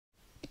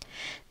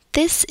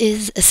This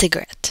is a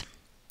cigarette.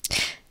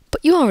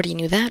 But you already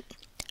knew that,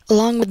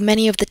 along with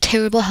many of the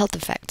terrible health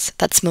effects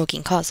that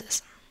smoking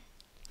causes.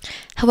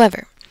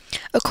 However,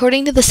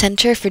 according to the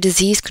Center for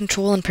Disease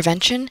Control and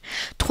Prevention,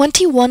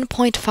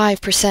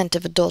 21.5%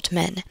 of adult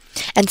men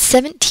and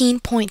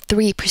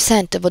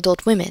 17.3% of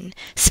adult women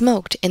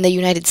smoked in the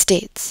United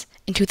States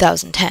in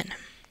 2010.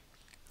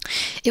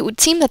 It would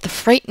seem that the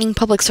frightening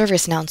public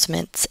service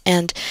announcements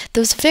and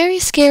those very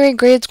scary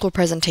grade school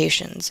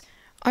presentations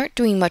aren't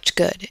doing much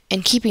good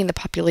in keeping the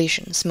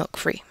population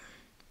smoke-free.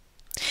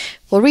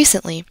 Well,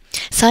 recently,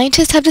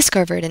 scientists have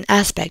discovered an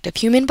aspect of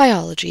human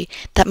biology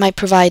that might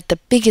provide the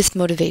biggest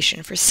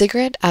motivation for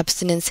cigarette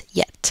abstinence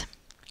yet.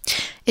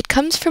 It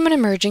comes from an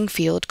emerging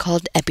field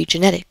called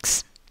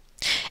epigenetics.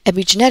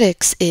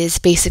 Epigenetics is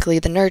basically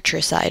the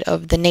nurture side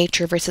of the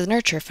nature versus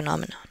nurture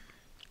phenomenon.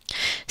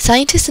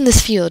 Scientists in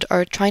this field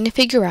are trying to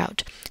figure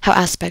out how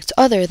aspects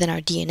other than our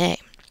DNA,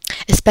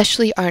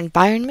 especially our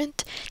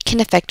environment, can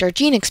affect our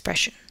gene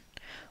expression,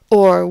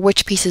 or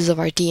which pieces of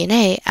our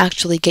DNA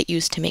actually get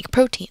used to make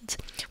proteins,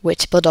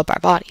 which build up our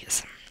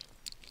bodies.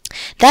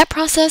 That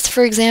process,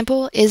 for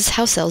example, is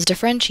how cells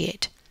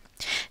differentiate.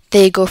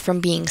 They go from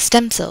being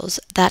stem cells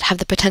that have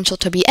the potential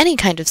to be any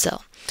kind of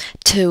cell,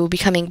 to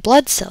becoming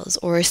blood cells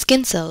or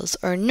skin cells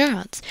or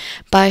neurons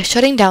by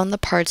shutting down the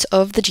parts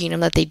of the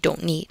genome that they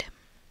don't need.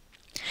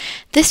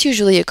 This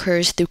usually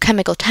occurs through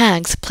chemical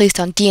tags placed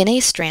on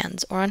DNA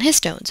strands or on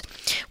histones,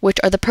 which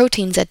are the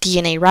proteins that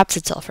DNA wraps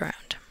itself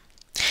around.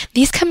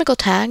 These chemical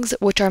tags,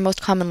 which are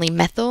most commonly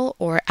methyl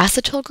or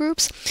acetyl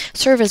groups,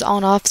 serve as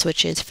on-off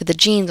switches for the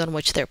genes on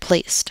which they're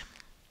placed.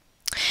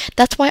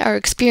 That's why our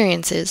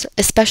experiences,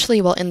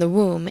 especially while in the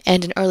womb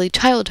and in early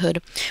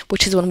childhood,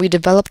 which is when we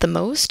develop the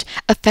most,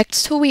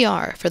 affects who we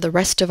are for the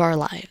rest of our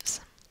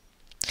lives.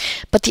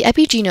 But the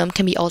epigenome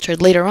can be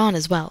altered later on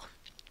as well.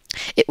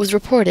 It was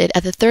reported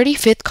at the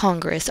 35th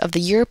Congress of the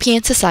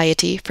European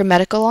Society for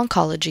Medical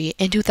Oncology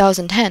in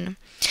 2010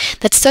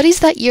 that studies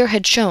that year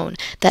had shown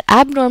that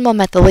abnormal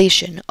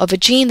methylation of a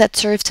gene that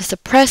serves to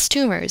suppress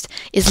tumors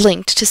is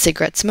linked to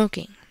cigarette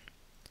smoking.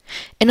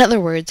 In other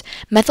words,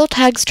 methyl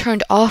tags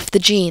turned off the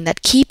gene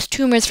that keeps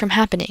tumors from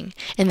happening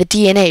in the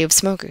DNA of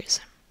smokers.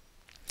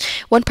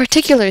 One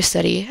particular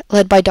study,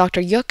 led by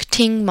Dr.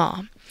 Yuk-Ting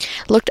Ma,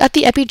 looked at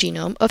the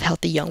epigenome of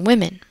healthy young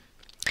women.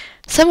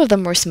 Some of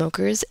them were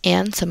smokers,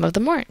 and some of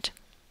them weren't.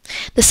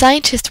 The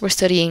scientists were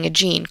studying a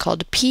gene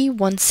called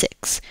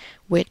P16,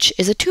 which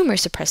is a tumor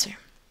suppressor.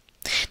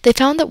 They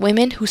found that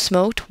women who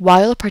smoked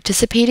while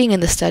participating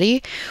in the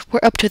study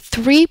were up to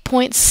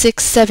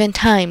 3.67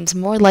 times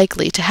more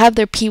likely to have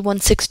their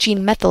P16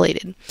 gene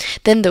methylated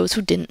than those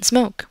who didn't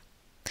smoke.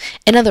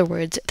 In other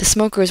words, the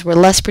smokers were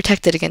less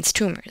protected against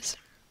tumors.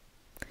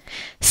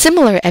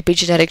 Similar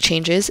epigenetic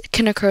changes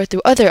can occur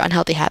through other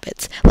unhealthy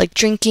habits, like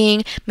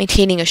drinking,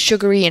 maintaining a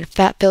sugary and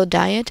fat-filled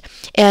diet,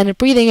 and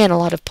breathing in a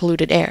lot of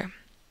polluted air.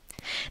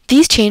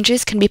 These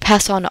changes can be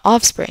passed on to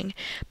offspring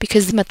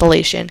because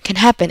methylation can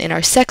happen in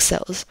our sex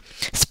cells,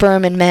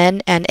 sperm in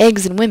men and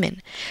eggs in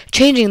women,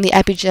 changing the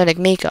epigenetic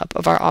makeup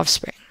of our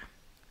offspring.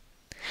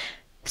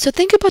 So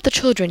think about the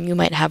children you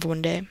might have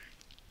one day.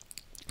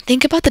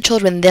 Think about the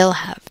children they'll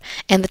have,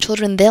 and the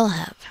children they'll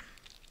have.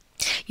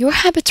 Your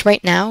habits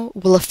right now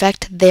will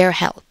affect their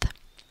health.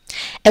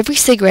 Every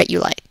cigarette you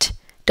light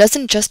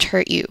doesn't just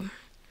hurt you.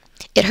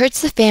 It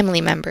hurts the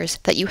family members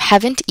that you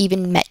haven't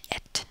even met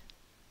yet.